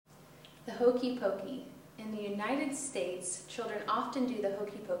The Hokey Pokey. In the United States, children often do the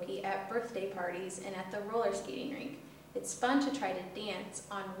Hokey Pokey at birthday parties and at the roller skating rink. It's fun to try to dance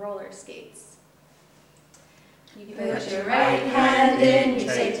on roller skates. You put your right hand in, you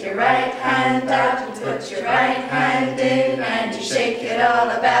take your right hand out, you put your right hand in and you shake it all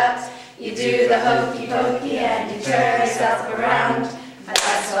about. You do the Hokey Pokey and you turn yourself around, and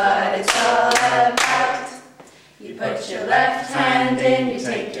that's what it's all about. You put your left hand in, you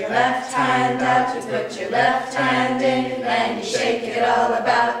take your left hand out, you put your left hand in and you shake it all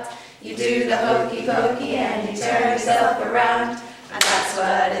about. You do the Hokey Pokey and you turn yourself around, and that's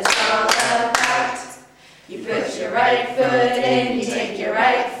what it's all about. You put your right foot in, you take your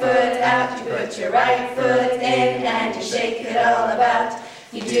right foot out, you put your right foot in and you shake it all about.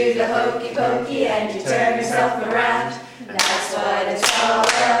 You do the Hokey Pokey and you turn yourself around, and that's what it's all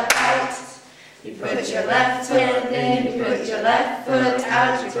about. You put your left foot in, you put your left foot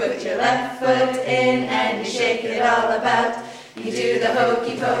out, you put your left foot in and you shake it all about. You do the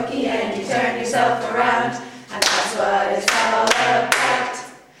Hokey Pokey and you turn yourself around, and that's what it's all about.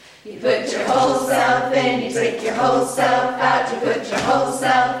 You put your whole self in, you take your whole self out, you put your whole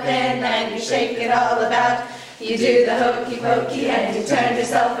self in and you shake it all about. You do the Hokey Pokey and you turn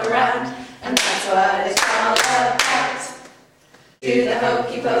yourself around, and that's what it's all about. Do the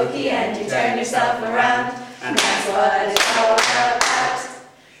Hokey Pokey and you turn yourself around, and that's what it's all about.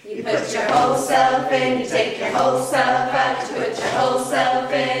 You put your whole self in, you take your whole self out, you put your whole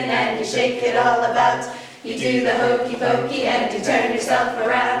self in and you shake it all about. You do the Hokey Pokey and you turn yourself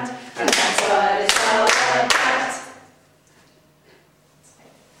around, and that's what it's all about.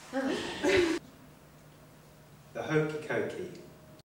 The Hokey Pokey.